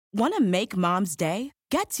Want to make Mom's day?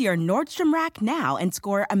 Get to your Nordstrom Rack now and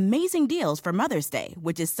score amazing deals for Mother's Day,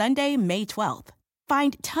 which is Sunday, May 12th.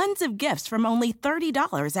 Find tons of gifts from only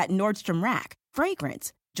 $30 at Nordstrom Rack.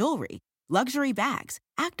 Fragrance, jewelry, luxury bags,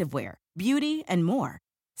 activewear, beauty, and more.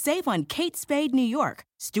 Save on Kate Spade New York,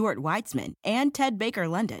 Stuart Weitzman, and Ted Baker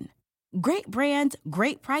London. Great brands,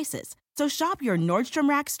 great prices. So shop your Nordstrom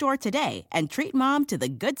Rack store today and treat Mom to the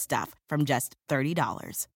good stuff from just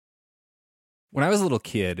 $30. When I was a little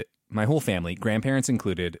kid, my whole family, grandparents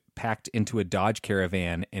included, packed into a Dodge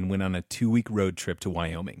Caravan and went on a 2-week road trip to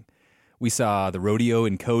Wyoming. We saw the rodeo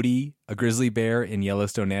in Cody, a grizzly bear in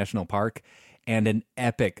Yellowstone National Park, and an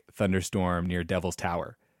epic thunderstorm near Devil's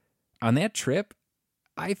Tower. On that trip,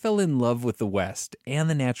 I fell in love with the West and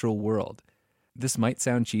the natural world. This might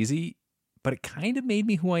sound cheesy, but it kind of made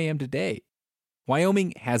me who I am today.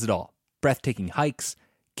 Wyoming has it all. Breathtaking hikes,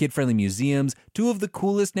 kid-friendly museums, 2 of the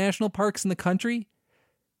coolest national parks in the country.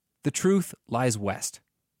 The truth lies west.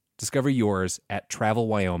 Discover yours at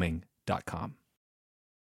travelwyoming.com.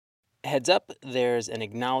 Heads up, there's an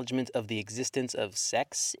acknowledgement of the existence of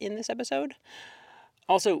sex in this episode.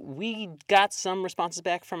 Also, we got some responses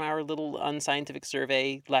back from our little unscientific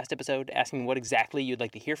survey last episode asking what exactly you'd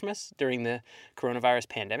like to hear from us during the coronavirus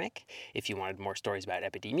pandemic. If you wanted more stories about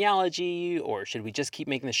epidemiology, or should we just keep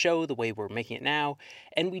making the show the way we're making it now?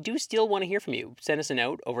 And we do still want to hear from you. Send us a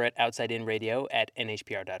note over at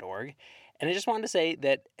outsideinradio@nhpr.org. And I just wanted to say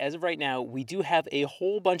that as of right now, we do have a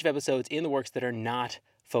whole bunch of episodes in the works that are not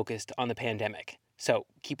focused on the pandemic. So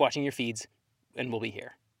keep watching your feeds, and we'll be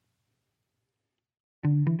here.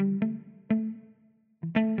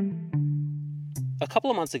 A couple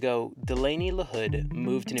of months ago, Delaney LaHood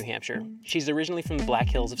moved to New Hampshire. She's originally from the Black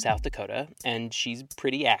Hills of South Dakota, and she's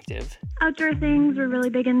pretty active. Outdoor things, we're really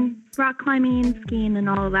big in rock climbing, skiing, and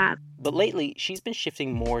all of that. But lately, she's been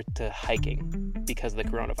shifting more to hiking because of the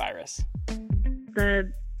coronavirus.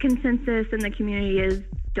 The consensus in the community is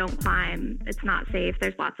don't climb. It's not safe.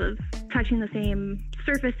 There's lots of touching the same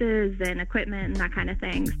surfaces and equipment and that kind of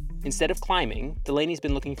thing. Instead of climbing, Delaney's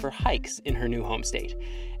been looking for hikes in her new home state.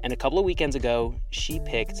 And a couple of weekends ago, she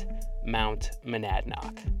picked Mount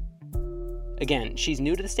Monadnock. Again, she's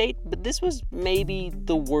new to the state, but this was maybe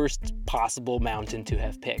the worst possible mountain to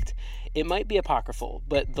have picked. It might be apocryphal,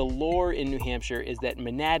 but the lore in New Hampshire is that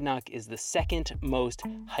Monadnock is the second most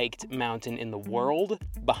hiked mountain in the world,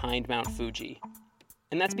 behind Mount Fuji.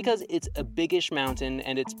 And that's because it's a biggish mountain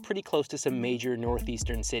and it's pretty close to some major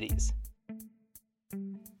northeastern cities.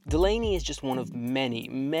 Delaney is just one of many,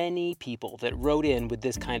 many people that wrote in with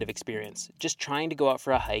this kind of experience, just trying to go out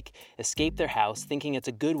for a hike, escape their house, thinking it's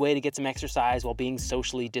a good way to get some exercise while being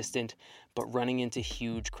socially distant, but running into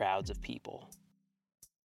huge crowds of people.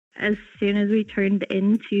 As soon as we turned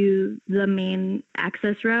into the main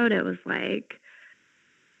access road, it was like,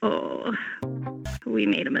 oh, we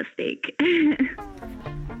made a mistake.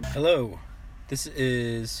 Hello, this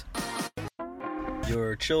is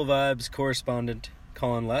your Chill Vibes correspondent,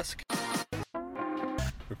 Colin Lesk,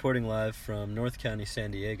 reporting live from North County,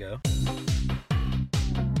 San Diego.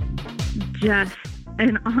 Just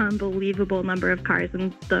an unbelievable number of cars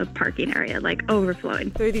in the parking area, like overflowing.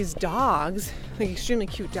 There are these dogs, like extremely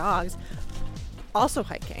cute dogs, also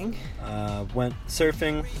hiking. Went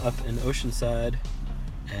surfing up in Oceanside,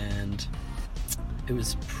 and it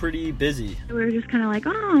was pretty busy. We were just kind of like,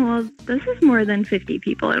 oh, well, this is more than 50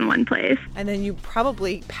 people in one place. And then you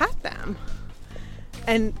probably pat them.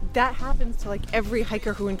 And that happens to like every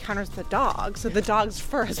hiker who encounters the dog. So the dog's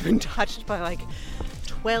fur has been touched by like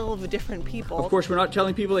 12 different people. Of course, we're not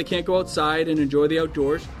telling people they can't go outside and enjoy the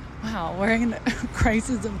outdoors. Wow, we're in a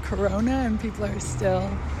crisis of corona and people are still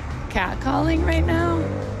catcalling right now?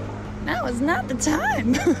 Now is not the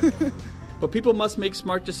time. But people must make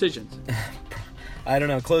smart decisions. I don't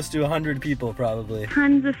know, close to 100 people probably.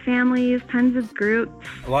 Tons of families, tons of groups.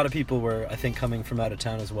 A lot of people were, I think, coming from out of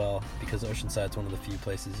town as well, because Oceanside's one of the few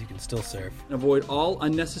places you can still surf. And avoid all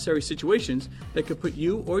unnecessary situations that could put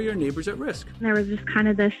you or your neighbors at risk. There was just kind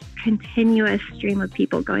of this continuous stream of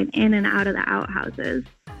people going in and out of the outhouses,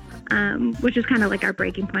 which is kind of like our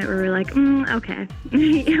breaking point where we're like, okay,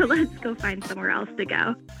 let's go find somewhere else to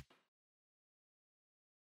go.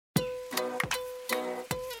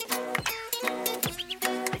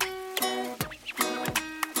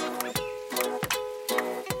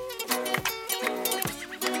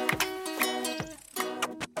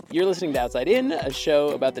 You're listening to Outside In, a show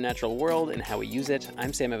about the natural world and how we use it.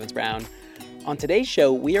 I'm Sam Evans-Brown. On today's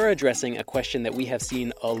show, we are addressing a question that we have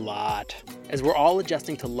seen a lot. As we're all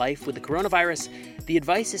adjusting to life with the coronavirus, the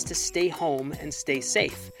advice is to stay home and stay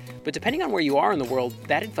safe. But depending on where you are in the world,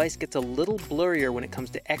 that advice gets a little blurrier when it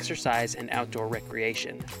comes to exercise and outdoor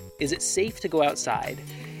recreation. Is it safe to go outside?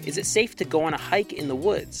 Is it safe to go on a hike in the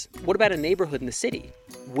woods? What about a neighborhood in the city?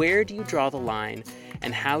 Where do you draw the line,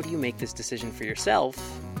 and how do you make this decision for yourself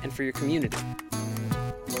and for your community?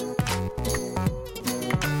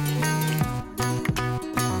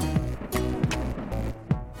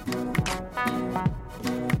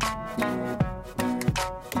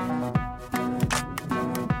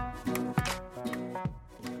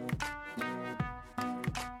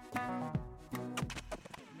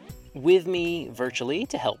 With me virtually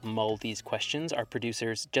to help mull these questions are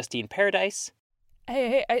producers Justine Paradise.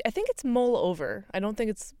 Hey, I think it's mull over. I don't think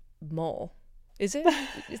it's mull. Is it?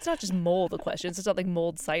 It's not just mull the questions. It's not like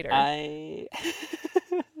mulled cider.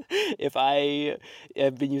 If I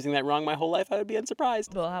have been using that wrong my whole life, I would be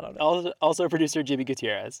unsurprised. Well, I don't know. Also producer Jimmy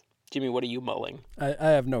Gutierrez. Jimmy, what are you mulling? I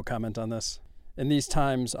have no comment on this. In these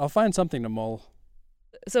times, I'll find something to mull.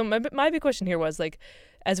 So my big question here was, like,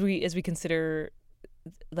 as we consider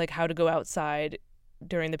like how to go outside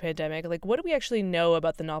during the pandemic, like, what do we actually know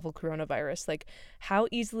about the novel coronavirus? Like, how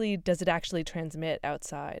easily does it actually transmit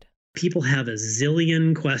outside? People have a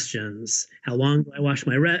zillion questions. How long do I wash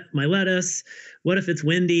my lettuce? What if it's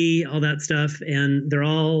windy? All that stuff. And they're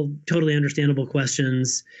all totally understandable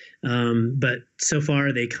questions. But so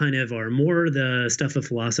far, they kind of are more the stuff of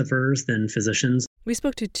philosophers than physicians. We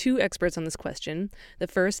spoke to two experts on this question. The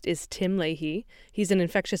first is Tim Leahy. He's an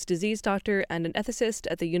infectious disease doctor and an ethicist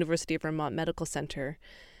at the University of Vermont Medical Center.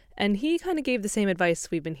 And he kind of gave the same advice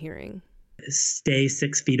we've been hearing. Stay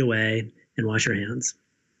 6 feet away and wash your hands.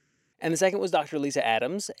 And the second was Dr. Lisa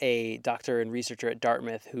Adams, a doctor and researcher at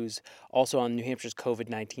Dartmouth who's also on New Hampshire's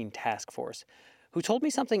COVID-19 task force, who told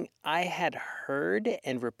me something I had heard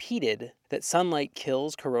and repeated, that sunlight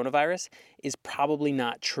kills coronavirus, is probably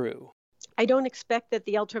not true. I don't expect that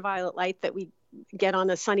the ultraviolet light that we get on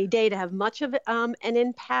a sunny day to have much of an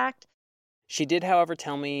impact. She did, however,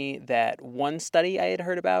 tell me that one study I had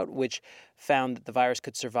heard about, which found that the virus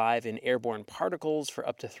could survive in airborne particles for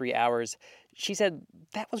up to 3 hours, she said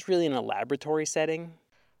that was really in a laboratory setting.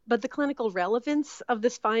 But the clinical relevance of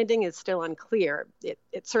this finding is still unclear.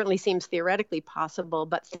 It certainly seems theoretically possible,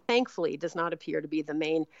 but thankfully does not appear to be the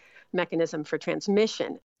main mechanism for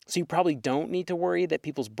transmission. So you probably don't need to worry that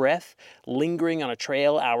people's breath lingering on a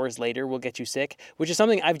trail hours later will get you sick, which is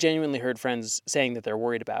something I've genuinely heard friends saying that they're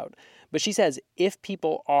worried about. But she says if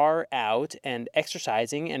people are out and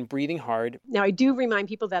exercising and breathing hard. Now, I do remind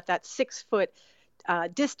people that 6 foot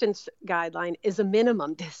distance guideline is a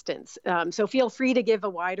minimum distance. So feel free to give a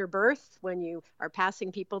wider berth when you are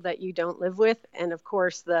passing people that you don't live with. And of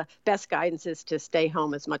course, the best guidance is to stay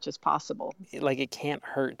home as much as possible. Like, it can't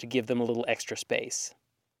hurt to give them a little extra space.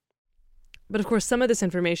 But of course, some of this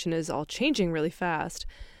information is all changing really fast,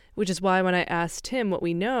 which is why when I asked him what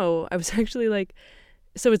we know, I was actually like,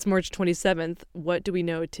 so it's March 27th. What do we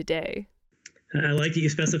know today? I like that you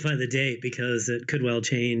specify the date because it could well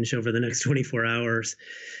change over the next 24 hours.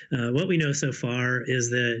 What we know so far is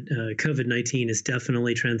that COVID-19 is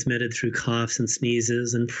definitely transmitted through coughs and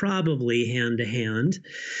sneezes and probably hand to hand.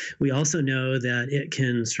 We also know that it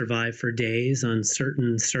can survive for days on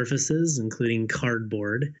certain surfaces, including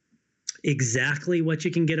cardboard. Exactly what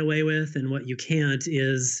you can get away with and what you can't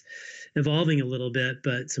is evolving a little bit,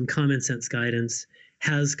 but some common sense guidance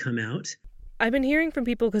has come out. I've been hearing from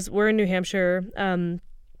people, because we're in New Hampshire,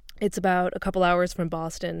 it's about a couple hours from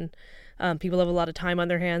Boston. People have a lot of time on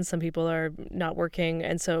their hands. Some people are not working,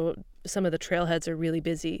 and so some of the trailheads are really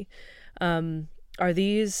busy. Are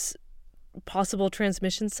these possible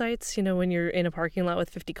transmission sites, when you're in a parking lot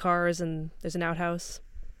with 50 cars and there's an outhouse?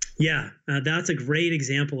 Yeah, that's a great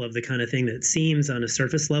example of the kind of thing that seems on a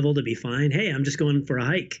surface level to be fine. Hey, I'm just going for a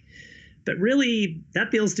hike. But really,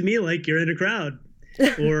 that feels to me like you're in a crowd.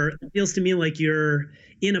 Or it feels to me like you're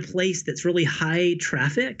in a place that's really high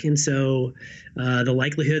traffic. And so the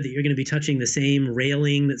likelihood that you're going to be touching the same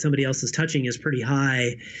railing that somebody else is touching is pretty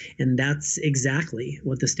high. And that's exactly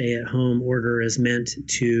what the stay-at-home order is meant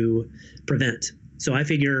to prevent. So I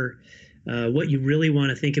figure what you really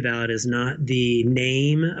want to think about is not the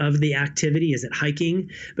name of the activity, is it hiking,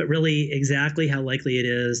 but really exactly how likely it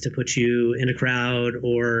is to put you in a crowd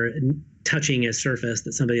or touching a surface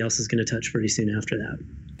that somebody else is going to touch pretty soon after that.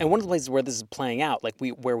 And one of the places where this is playing out,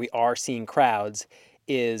 where we are seeing crowds,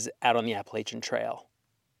 is out on the Appalachian Trail.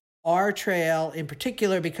 Our trail in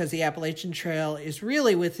particular, because the Appalachian Trail is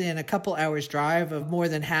really within a couple hours drive of more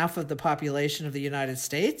than half of the population of the United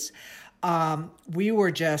States, we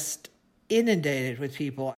were just inundated with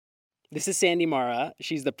people. This is Sandy Mara.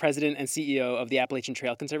 She's the president and CEO of the Appalachian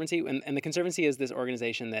Trail Conservancy. And the Conservancy is this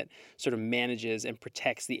organization that sort of manages and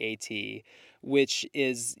protects the AT, which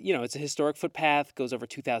is, it's a historic footpath, goes over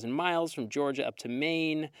 2,000 miles from Georgia up to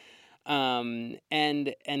Maine, and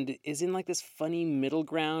is in like this funny middle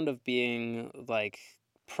ground of being like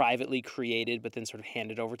privately created, but then sort of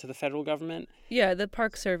handed over to the federal government. Yeah, the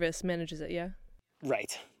Park Service manages it, yeah.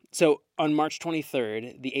 Right. So on March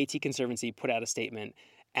 23rd, the AT Conservancy put out a statement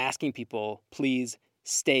asking people, please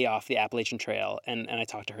stay off the Appalachian Trail. And I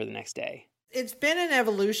talked to her the next day. It's been an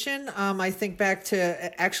evolution. I think back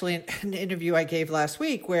to actually an interview I gave last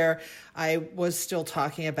week where I was still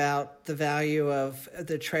talking about the value of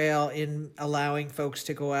the trail in allowing folks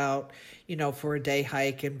to go out, for a day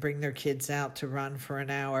hike and bring their kids out to run for an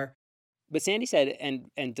hour. But Sandy said,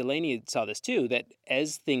 and Delaney saw this too, that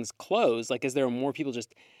as things close, like as there are more people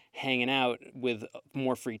just hanging out with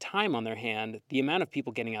more free time on their hand, the amount of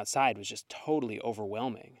people getting outside was just totally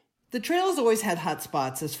overwhelming. The trails always had hot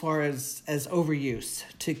spots as far as overuse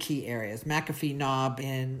to key areas. McAfee Knob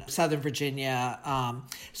in Southern Virginia,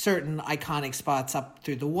 certain iconic spots up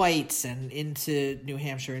through the Whites and into New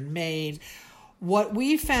Hampshire and Maine. What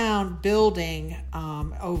we found building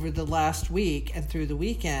over the last week and through the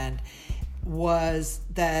weekend was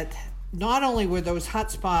that not only were those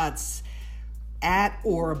hot spots at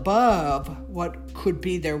or above what could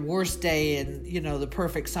be their worst day in, the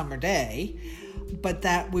perfect summer day, but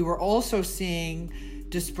that we were also seeing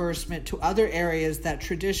disbursement to other areas that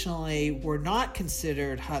traditionally were not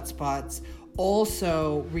considered hotspots,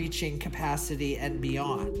 also reaching capacity and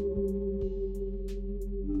beyond.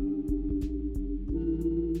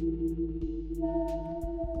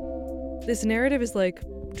 This narrative is like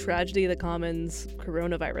Tragedy of the Commons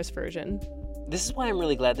coronavirus version. This is why I'm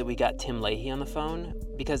really glad that we got Tim Leahy on the phone,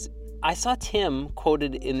 because I saw Tim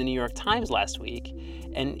quoted in the New York Times last week,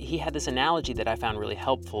 and he had this analogy that I found really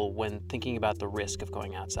helpful when thinking about the risk of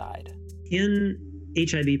going outside. In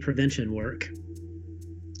HIV prevention work,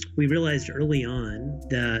 we realized early on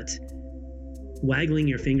that waggling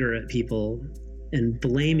your finger at people and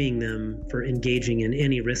blaming them for engaging in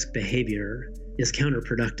any risk behavior is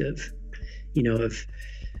counterproductive.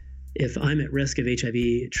 If I'm at risk of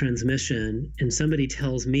HIV transmission and somebody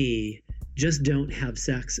tells me, just don't have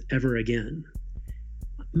sex ever again,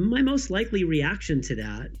 my most likely reaction to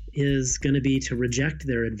that is going to be to reject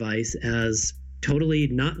their advice as totally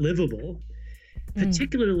not livable,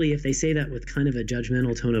 particularly if they say that with kind of a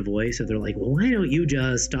judgmental tone of voice. Or they're like, well, why don't you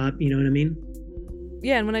just stop? You know what I mean?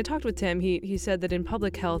 Yeah, and when I talked with Tim, he said that in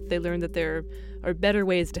public health, they learned that there are better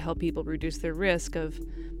ways to help people reduce their risk of,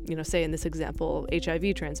 say in this example,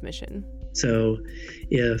 HIV transmission. So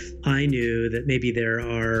if I knew that maybe there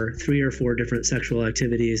are 3 or 4 different sexual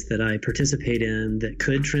activities that I participate in that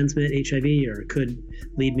could transmit HIV or could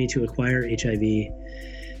lead me to acquire HIV,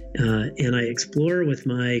 and I explore with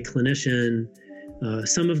my clinician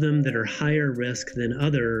some of them that are higher risk than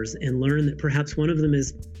others, and learn that perhaps one of them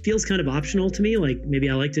feels kind of optional to me, like maybe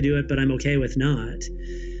I like to do it, but I'm okay with not.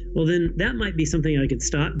 Well, then that might be something I could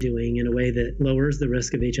stop doing in a way that lowers the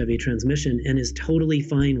risk of HIV transmission and is totally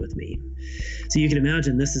fine with me. So you can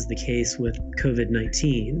imagine this is the case with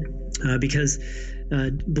COVID-19 because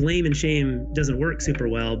blame and shame doesn't work super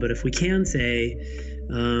well. But if we can say,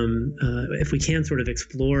 if we can sort of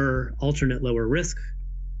explore alternate lower risk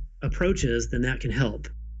approaches, then that can help.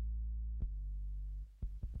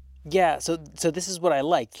 Yeah, so this is what I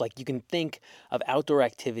liked. Like, you can think of outdoor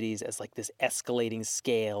activities as like this escalating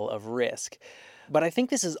scale of risk. But I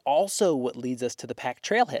think this is also what leads us to the packed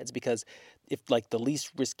trailheads, because if like the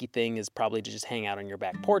least risky thing is probably to just hang out on your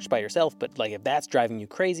back porch by yourself, but like if that's driving you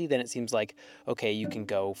crazy, then it seems like, okay, you can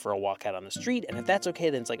go for a walk out on the street. And if that's okay,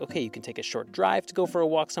 then it's like, okay, you can take a short drive to go for a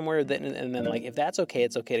walk somewhere. And then like, if that's okay,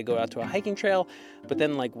 it's okay to go out to a hiking trail. But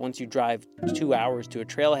then like once you drive 2 hours to a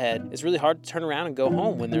trailhead, it's really hard to turn around and go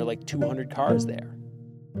home when there are like 200 cars there.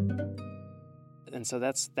 And so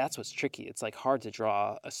that's what's tricky. It's like hard to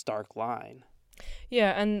draw a stark line.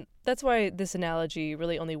 Yeah, and that's why this analogy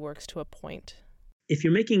really only works to a point. If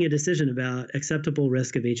you're making a decision about acceptable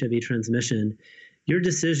risk of HIV transmission, your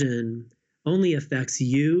decision only affects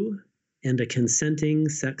you and a consenting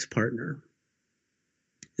sex partner.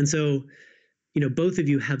 And so, both of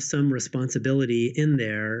you have some responsibility in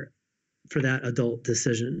there for that adult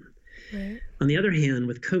decision. Right. On the other hand,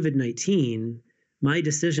 with COVID-19, my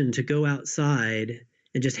decision to go outside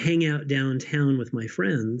and just hang out downtown with my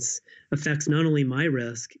friends affects not only my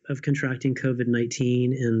risk of contracting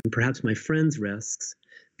COVID-19 and perhaps my friends' risks,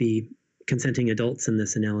 be consenting adults in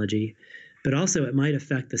this analogy, but also it might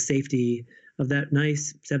affect the safety of that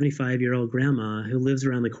nice 75-year-old grandma who lives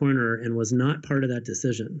around the corner and was not part of that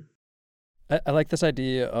decision. I like this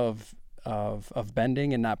idea of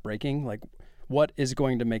bending and not breaking. Like, what is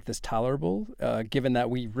going to make this tolerable, given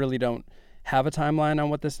that we really don't have a timeline on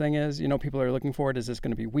what this thing is? You know, people are looking for it. Is this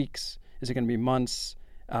going to be weeks? Is it going to be months?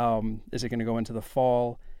 Is it going to go into the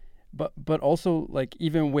fall? But also, like,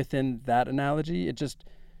 even within that analogy, it just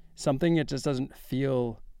doesn't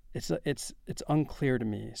feel. It's unclear to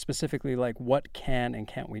me specifically, like, what can and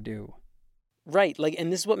can't we do? Right. Like,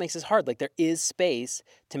 and this is what makes this hard. Like, there is space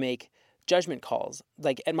to make judgment calls.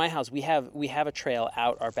 Like, at my house, we have a trail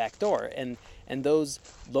out our back door, and those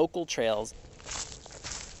local trails,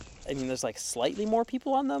 I mean, there's like slightly more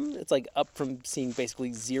people on them. It's like up from seeing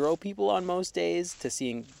basically 0 people on most days to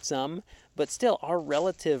seeing some, but still our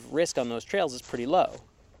relative risk on those trails is pretty low.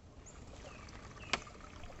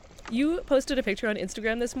 You posted a picture on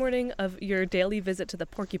Instagram this morning of your daily visit to the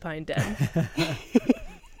porcupine den.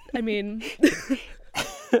 I mean,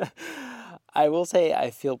 I will say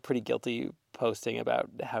I feel pretty guilty posting about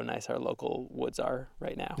how nice our local woods are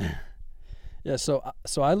right now. Yeah, so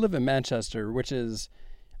I live in Manchester, which is,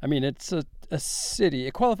 I mean, it's a city.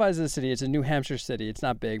 It qualifies as a city. It's a New Hampshire city. It's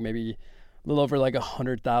not big, maybe a little over like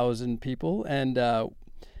 100,000 people. And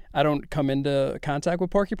I don't come into contact with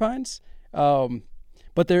porcupines.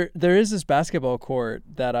 But there is this basketball court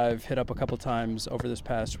that I've hit up a couple times over this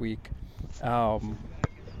past week.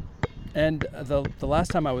 And the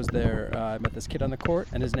last time I was there, I met this kid on the court,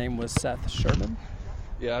 and his name was Seth Sherman.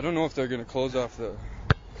 Yeah, I don't know if they're going to close off the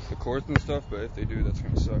courts and stuff, but if they do, that's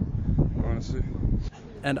going to suck, honestly.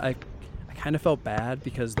 And I kind of felt bad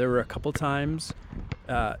because there were a couple times,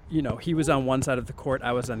 he was on one side of the court,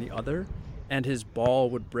 I was on the other, and his ball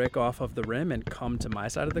would break off of the rim and come to my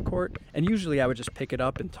side of the court. And usually I would just pick it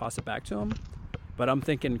up and toss it back to him. But I'm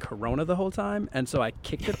thinking Corona the whole time, and so I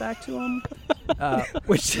kicked it back to him,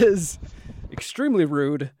 which is extremely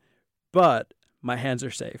rude, but my hands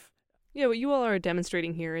are safe. Yeah, what you all are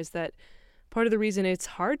demonstrating here is that part of the reason it's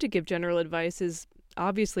hard to give general advice is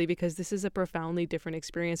obviously because this is a profoundly different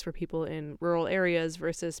experience for people in rural areas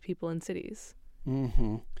versus people in cities.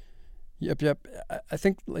 Mm-hmm. Yep. I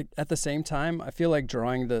think, like, at the same time, I feel like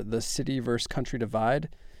drawing the city versus country divide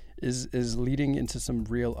is leading into some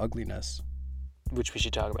real ugliness. Which we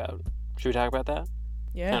should talk about. Should we talk about that?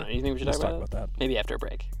 Yeah. I don't know. You think we should Let's talk about that? Maybe after a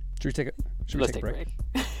break. Should we take Let's a break?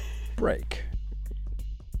 Break.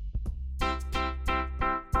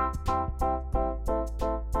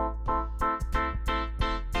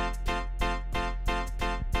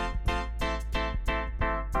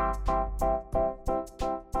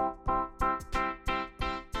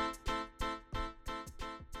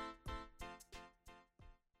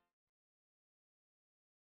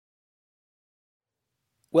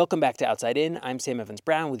 Welcome back to Outside In. I'm Sam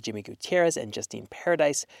Evans-Brown with Jimmy Gutierrez and Justine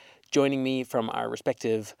Paradise, joining me from our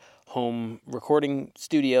respective home recording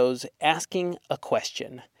studios, asking a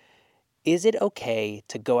question. Is it okay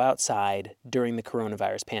to go outside during the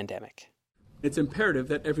coronavirus pandemic? It's imperative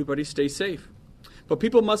that everybody stay safe. But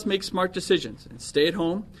people must make smart decisions and stay at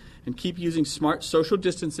home and keep using smart social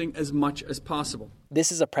distancing as much as possible.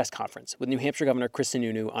 This is a press conference with New Hampshire Governor Chris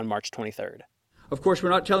Sununu on March 23rd. Of course, we're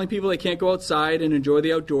not telling people they can't go outside and enjoy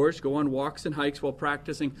the outdoors, go on walks and hikes while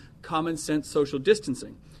practicing common sense social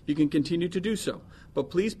distancing. You can continue to do so, but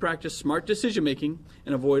please practice smart decision-making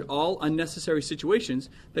and avoid all unnecessary situations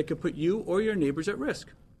that could put you or your neighbors at risk.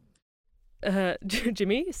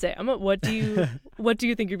 Jimmy, Sam, what do you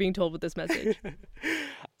think you're being told with this message?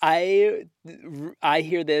 I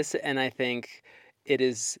hear this and I think it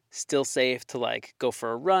is still safe to, like, go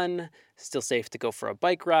for a run, still safe to go for a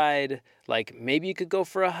bike ride. Like, maybe you could go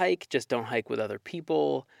for a hike, just don't hike with other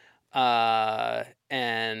people. And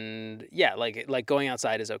yeah, like going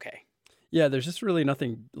outside is okay. Yeah, there's just really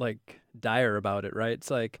nothing, like, dire about it, right?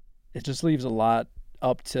 It's like, it just leaves a lot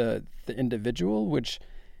up to the individual, which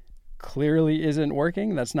clearly isn't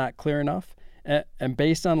working. That's not clear enough. And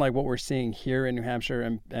based on, like, what we're seeing here in New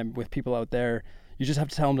Hampshire and with people out there, you just have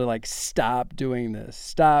to tell them to, like, stop doing this.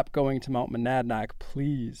 Stop going to Mount Monadnock,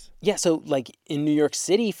 please. Yeah, so, like, in New York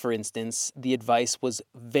City, for instance, the advice was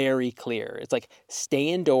very clear. It's like, stay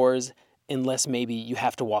indoors unless maybe you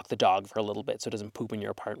have to walk the dog for a little bit so it doesn't poop in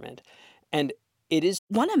your apartment. And it is...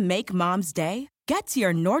 Want to make Mom's Day? Get to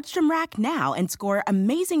your Nordstrom Rack now and score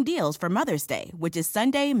amazing deals for Mother's Day, which is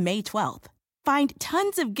Sunday, May 12th. Find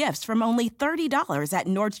tons of gifts from only $30 at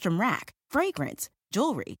Nordstrom Rack. Fragrance,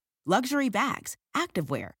 jewelry, luxury bags,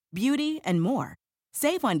 activewear, beauty, and more.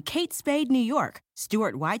 Save on Kate Spade New York,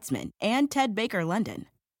 Stuart Weitzman, and Ted Baker London.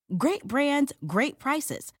 Great brands, great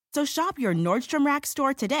prices. So shop your Nordstrom Rack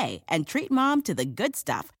store today and treat Mom to the good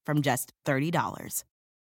stuff from just $30. It's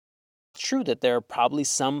true that there are probably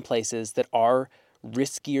some places that are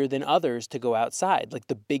riskier than others to go outside. Like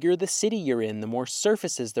the bigger the city you're in, the more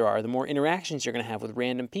surfaces there are, the more interactions you're going to have with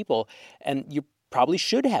random people. And you probably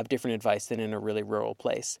should have different advice than in a really rural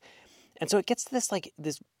place. And so it gets to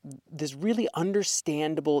this really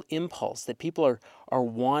understandable impulse that people are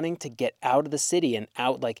wanting to get out of the city and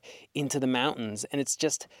out like into the mountains. And it's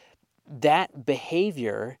just that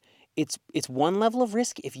behavior, it's one level of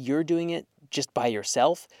risk if you're doing it just by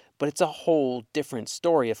yourself, but it's a whole different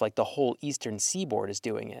story if like the whole eastern seaboard is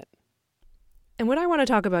doing it. And what I want to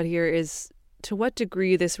talk about here is to what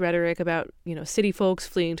degree this rhetoric about, city folks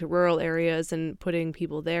fleeing to rural areas and putting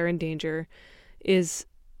people there in danger is,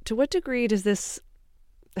 to what degree does this,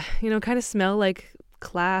 kind of smell like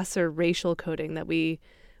class or racial coding that we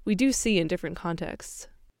do see in different contexts?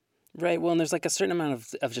 Right. Well, and there's like a certain amount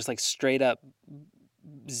of just like straight up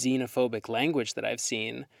xenophobic language that I've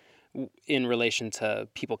seen in relation to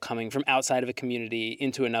people coming from outside of a community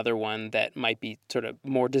into another one that might be sort of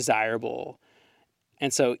more desirable.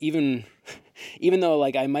 And so even though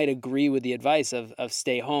like I might agree with the advice of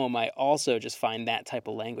stay home, I also just find that type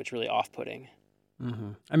of language really off-putting.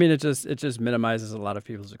 Mm-hmm. I mean, it just minimizes a lot of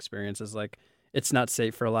people's experiences. Like, it's not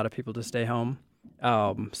safe for a lot of people to stay home.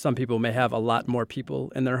 Some people may have a lot more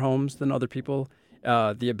people in their homes than other people.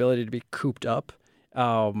 The ability to be cooped up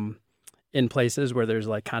in places where there's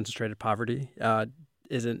like concentrated poverty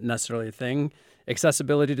isn't necessarily a thing.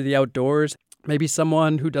 Accessibility to the outdoors. Maybe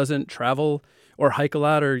someone who doesn't travel or hike a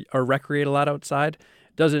lot or recreate a lot outside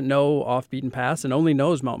doesn't know off-beaten paths and only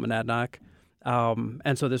knows Mount Monadnock.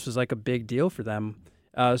 And so this was like a big deal for them.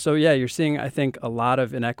 So yeah, you're seeing, I think, a lot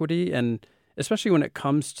of inequity, and especially when it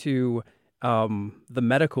comes to the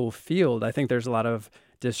medical field, I think there's a lot of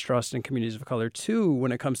distrust in communities of color too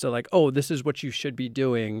when it comes to like, oh, this is what you should be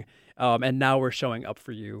doing, and now we're showing up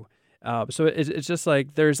for you. So it's just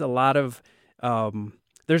like there's a lot of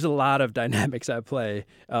dynamics at play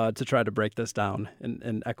to try to break this down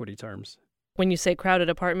in equity terms. When you say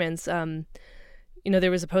crowded apartments,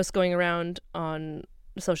 there was a post going around on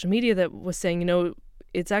social media that was saying,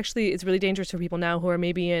 it's really dangerous for people now who are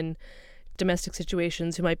maybe in domestic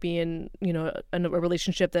situations, who might be in, a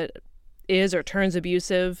relationship that is or turns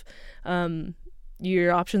abusive.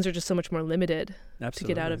 Your options are just so much more limited.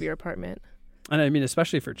 Absolutely. To get out of your apartment. And I mean,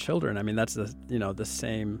 especially for children, I mean, that's the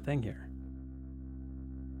same thing here.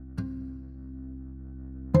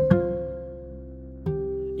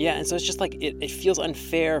 Yeah, and so it's just like it feels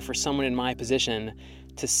unfair for someone in my position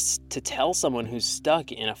to tell someone who's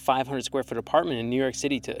stuck in a 500 square foot apartment in New York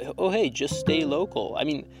City to, oh, hey, just stay local. I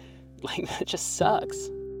mean, like, that just sucks.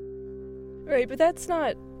 Right, but that's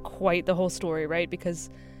not quite the whole story, right? Because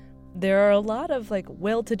there are a lot of like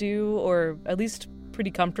well-to-do or at least pretty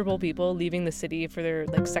comfortable people leaving the city for their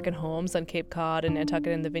like second homes on Cape Cod and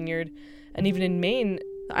Nantucket and the Vineyard. And even in Maine,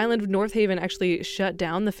 the island of North Haven actually shut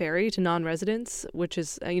down the ferry to non-residents, which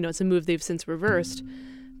is, it's a move they've since reversed.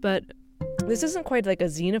 But this isn't quite like a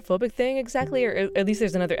xenophobic thing exactly, or at least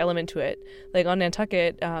there's another element to it. Like on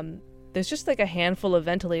Nantucket, there's just like a handful of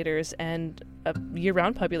ventilators and a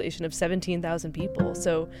year-round population of 17,000 people.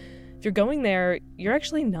 So if you're going there, you're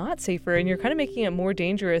actually not safer, and you're kind of making it more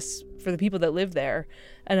dangerous for the people that live there.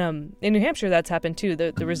 And in New Hampshire, that's happened too.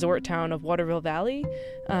 The resort town of Waterville Valley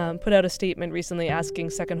put out a statement recently asking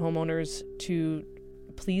second homeowners to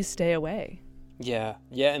please stay away. Yeah,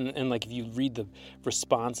 and like if you read the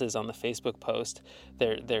responses on the Facebook post,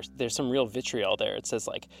 there's some real vitriol there. It says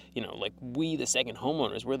like, like we the second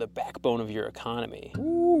homeowners, we're the backbone of your economy.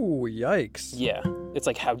 Ooh, yikes. Yeah, it's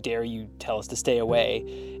like, how dare you tell us to stay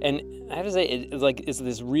away? And I have to say, it's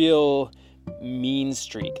this real mean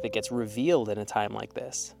streak that gets revealed in a time like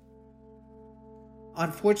this.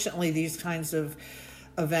 Unfortunately, these kinds of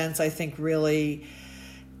events, I think, really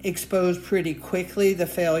expose pretty quickly the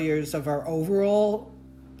failures of our overall,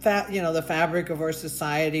 the fabric of our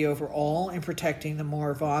society overall in protecting the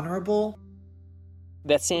more vulnerable.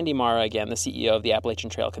 That's Sandy Mara again, the CEO of the Appalachian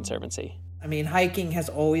Trail Conservancy. I mean, hiking has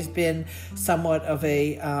always been somewhat of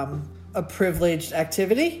a privileged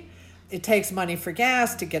activity. It takes money for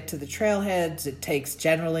gas to get to the trailheads. It takes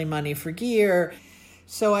generally money for gear.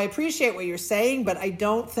 So I appreciate what you're saying, but I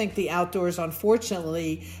don't think the outdoors,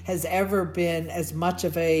 unfortunately, has ever been as much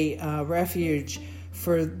of a refuge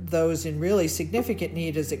for those in really significant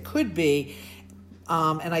need as it could be.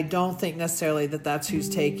 And I don't think necessarily that that's who's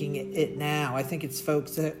taking it now. I think it's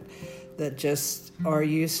folks that just are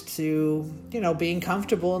used to, being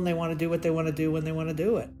comfortable, and they want to do what they want to do when they want to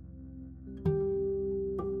do it.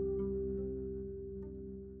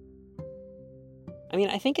 I mean, mean,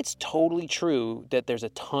 I think it's totally true that there's a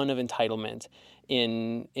ton of entitlement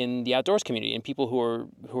in the outdoors community and people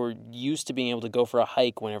who are used to being able to go for a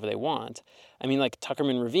hike whenever they want. I mean, like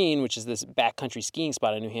Tuckerman Ravine, which is this backcountry skiing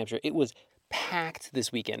spot in New Hampshire, it was packed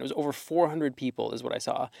this weekend. It was over 400 people is what I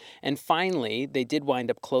saw. And finally, they did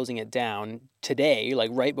wind up closing it down today,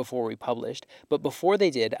 like right before we published. But before they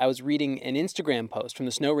did, I was reading an Instagram post from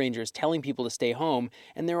the Snow Rangers telling people to stay home.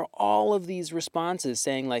 And there were all of these responses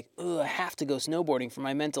saying like, I have to go snowboarding for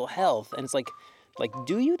my mental health. And it's like,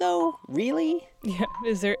 do you though? Really? Yeah.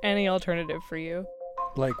 Is there any alternative for you?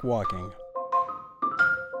 Like walking.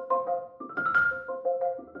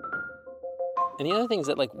 And the other thing is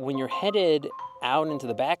that, like, when you're headed out into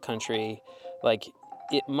the backcountry, like,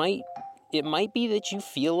 it might be that you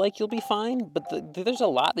feel like you'll be fine, but there's a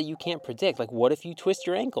lot that you can't predict. Like, what if you twist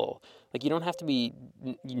your ankle? Like, you don't have to be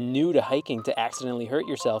new to hiking to accidentally hurt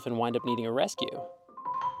yourself and wind up needing a rescue.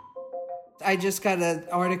 I just got an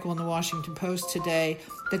article in the Washington Post today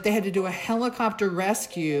that they had to do a helicopter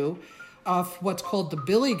rescue off what's called the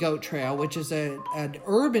Billy Goat Trail, which is an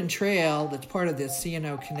urban trail that's part of the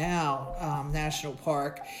C&O Canal National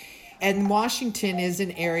Park. And Washington is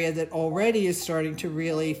an area that already is starting to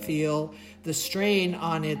really feel the strain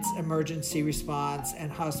on its emergency response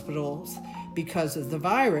and hospitals because of the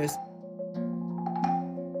virus.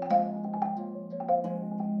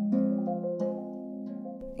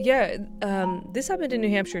 Yeah, this happened in New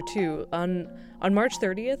Hampshire too. On March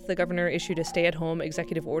 30th, the governor issued a stay-at-home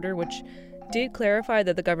executive order, which did clarify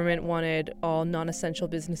that the government wanted all non-essential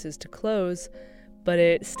businesses to close, but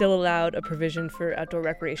it still allowed a provision for outdoor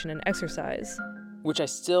recreation and exercise. Which I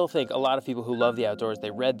still think a lot of people who love the outdoors, they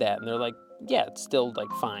read that and they're like, yeah, it's still like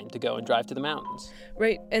fine to go and drive to the mountains.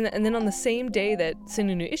 Right, and then on the same day that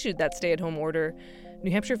Sununu issued that stay-at-home order, New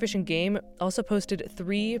Hampshire Fish and Game also posted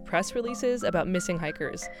 3 press releases about missing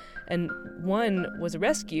hikers. And one was a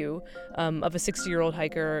rescue of a 60-year-old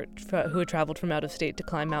hiker who had traveled from out of state to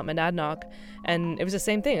climb Mount Monadnock. And it was the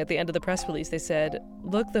same thing. At the end of the press release, they said,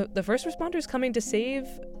 look, the first responders coming to save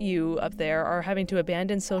you up there are having to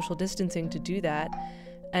abandon social distancing to do that.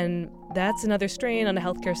 And that's another strain on a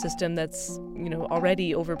healthcare system that's,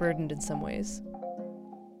 already overburdened in some ways.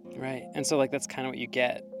 Right. And so, that's kind of what you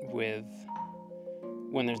get with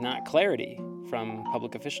when there's not clarity from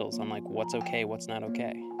public officials on what's okay, what's not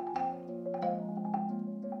okay.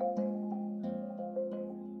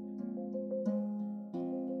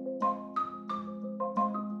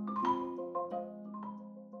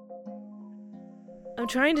 I'm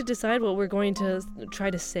trying to decide what we're going to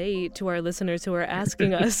try to say to our listeners who are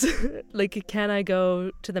asking us, can I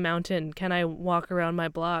go to the mountain? Can I walk around my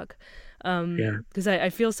block? Because I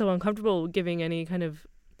feel so uncomfortable giving any kind of,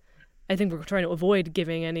 I think we're trying to avoid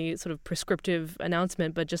giving any sort of prescriptive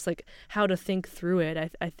announcement, but just how to think through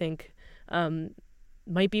it, I think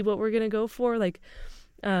might be what we're going to go for. I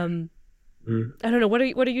don't know. What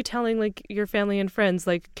are you telling your family and friends?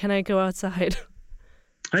 Can I go outside?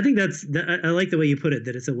 I think I like the way you put it,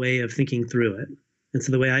 that it's a way of thinking through it. And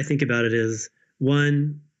so the way I think about it is,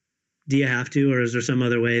 one, do you have to, or is there some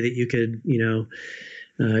other way that you could,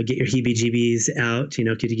 get your heebie-jeebies out?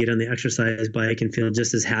 Could you get on the exercise bike and feel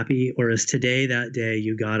just as happy? Or is today that day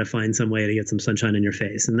you got to find some way to get some sunshine in your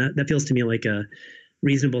face? And that feels to me like a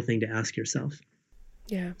reasonable thing to ask yourself.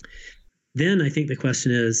 Yeah. Then I think the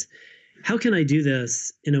question is, how can I do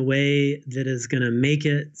this in a way that is going to make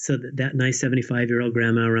it so that nice 75-year-old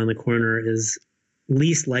grandma around the corner is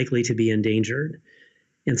least likely to be endangered?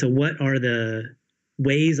 And so what are the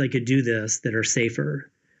ways I could do this that are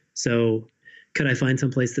safer? So could I find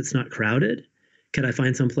some place that's not crowded? Could I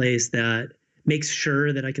find some place that makes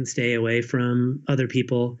sure that I can stay away from other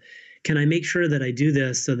people? Can I make sure that I do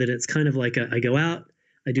this so that it's kind of like I go out,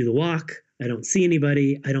 I do the walk, I don't see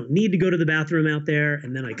anybody, I don't need to go to the bathroom out there,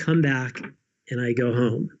 and then I come back and I go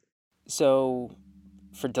home. So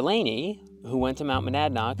for Delaney, who went to Mount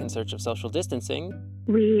Monadnock in search of social distancing,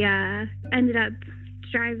 we ended up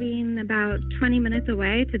driving about 20 minutes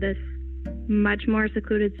away to this much more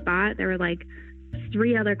secluded spot. There were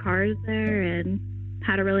 3 other cars there and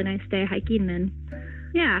had a really nice day hiking. And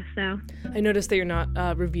so. I noticed that you're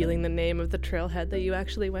not revealing the name of the trailhead that you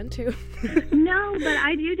actually went to. No, but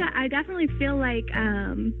I definitely feel like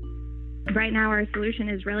right now our solution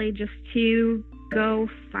is really just to go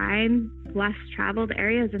find less traveled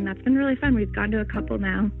areas. And that's been really fun. We've gone to a couple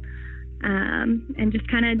now and just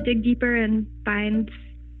kind of dig deeper and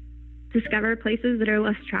discover places that are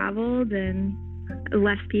less traveled and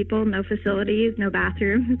less people, no facilities, no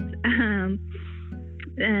bathrooms.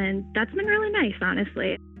 And that's been really nice,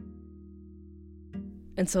 honestly.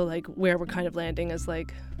 And so where we're kind of landing is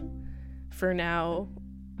for now,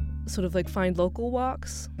 sort of like find local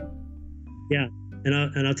walks. Yeah,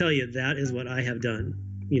 and I'll tell you, that is what I have done.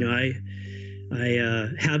 You know, I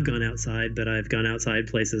have gone outside, but I've gone outside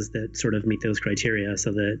places that sort of meet those criteria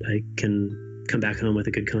so that I can come back home with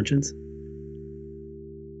a good conscience.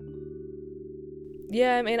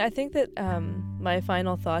 Yeah, I mean, I think that my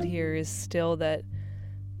final thought here is still that,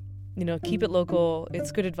 you know, keep it local.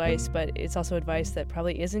 It's good advice, but it's also advice that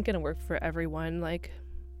probably isn't going to work for everyone. Like,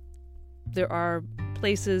 there are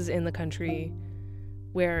places in the country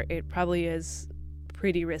where it probably is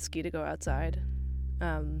pretty risky to go outside.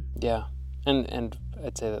 Yeah. And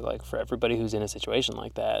I'd say that, like, for everybody who's in a situation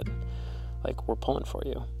like that, like, we're pulling for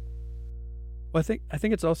you. Well, I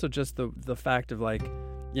think it's also just the fact of, like,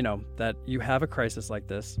 you know, that you have a crisis like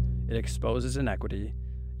this. It exposes inequity.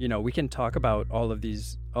 You know, we can talk about all of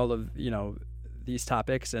these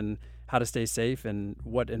topics and how to stay safe and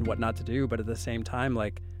what not to do, but at the same time,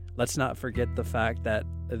 like, let's not forget the fact that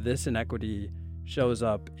this inequity shows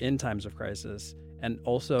up in times of crisis, and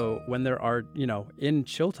also when there are, you know, in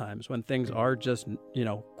chill times, when things are just, you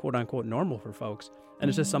know, quote unquote normal for folks. And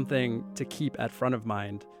it's just something to keep at front of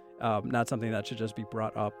mind, not something that should just be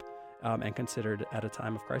brought up and considered at a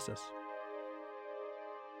time of crisis.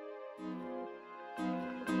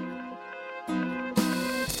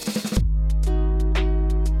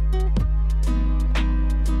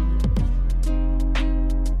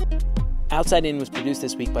 Outside In was produced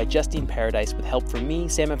this week by Justine Paradise with help from me,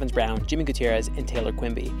 Sam Evans-Brown, Jimmy Gutierrez, and Taylor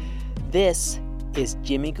Quimby. This is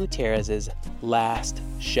Jimmy Gutierrez's last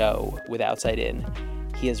show with Outside In.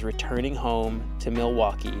 He is returning home to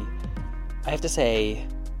Milwaukee. I have to say,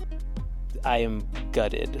 I am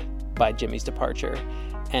gutted by Jimmy's departure.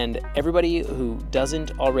 And everybody who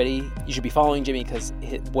doesn't already, you should be following Jimmy, because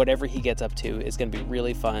whatever he gets up to is going to be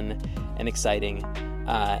really fun and exciting.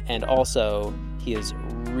 And also, he is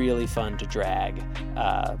really fun to drag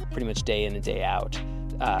pretty much day in and day out.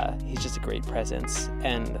 He's just a great presence,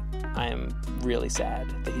 and I am really sad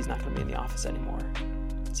that he's not going to be in the office anymore.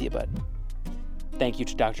 See you, bud. Thank you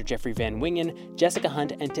to Dr. Jeffrey Van Wingen, Jessica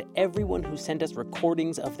Hunt, and to everyone who sent us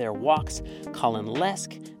recordings of their walks: Colin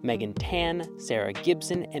Lesk, Megan Tan, Sarah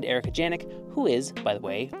Gibson, and Erica Janik, who is, by the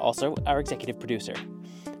way, also our executive producer.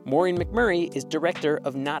 Maureen McMurray is director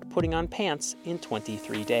of Not Putting on Pants in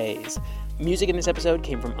 23 Days. Music in this episode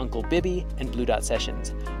came from Uncle Bibby and Blue Dot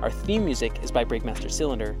Sessions. Our theme music is by Breakmaster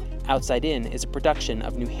Cylinder. Outside In is a production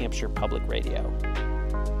of New Hampshire Public Radio.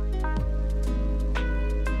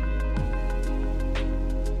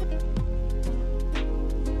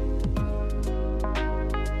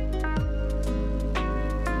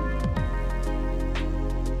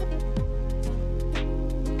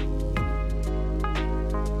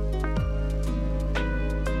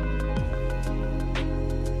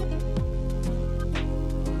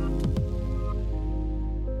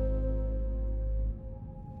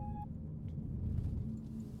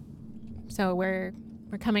 So we're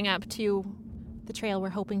coming up to the trail we're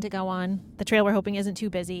hoping to go on. The trail we're hoping isn't too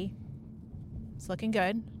busy. It's looking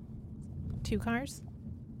good. 2 cars?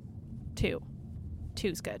 2.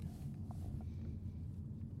 2's good.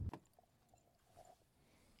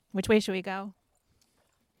 Which way should we go?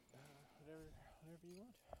 Whatever you want.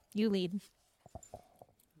 You lead.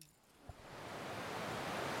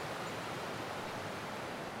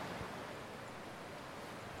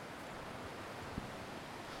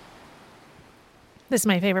 This is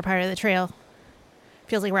my favorite part of the trail.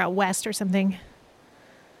 Feels like we're out west or something.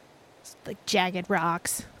 It's like jagged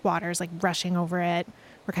rocks. Water's like rushing over it.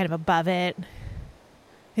 We're kind of above it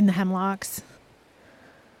in the hemlocks.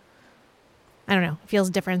 I don't know. It feels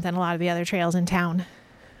different than a lot of the other trails in town.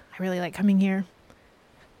 I really like coming here.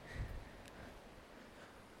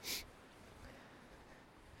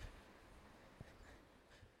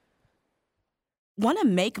 Want to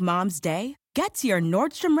make Mom's day? Get to your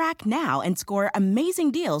Nordstrom Rack now and score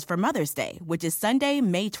amazing deals for Mother's Day, which is Sunday,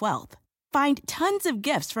 May 12th. Find tons of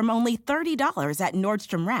gifts from only $30 at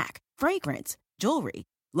Nordstrom Rack. Fragrance, jewelry,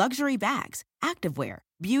 luxury bags, activewear,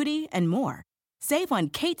 beauty, and more. Save on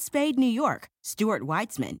Kate Spade New York, Stuart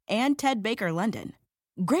Weitzman, and Ted Baker London.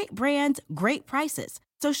 Great brands, great prices.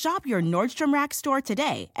 So shop your Nordstrom Rack store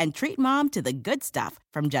today and treat Mom to the good stuff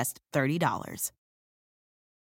from just $30.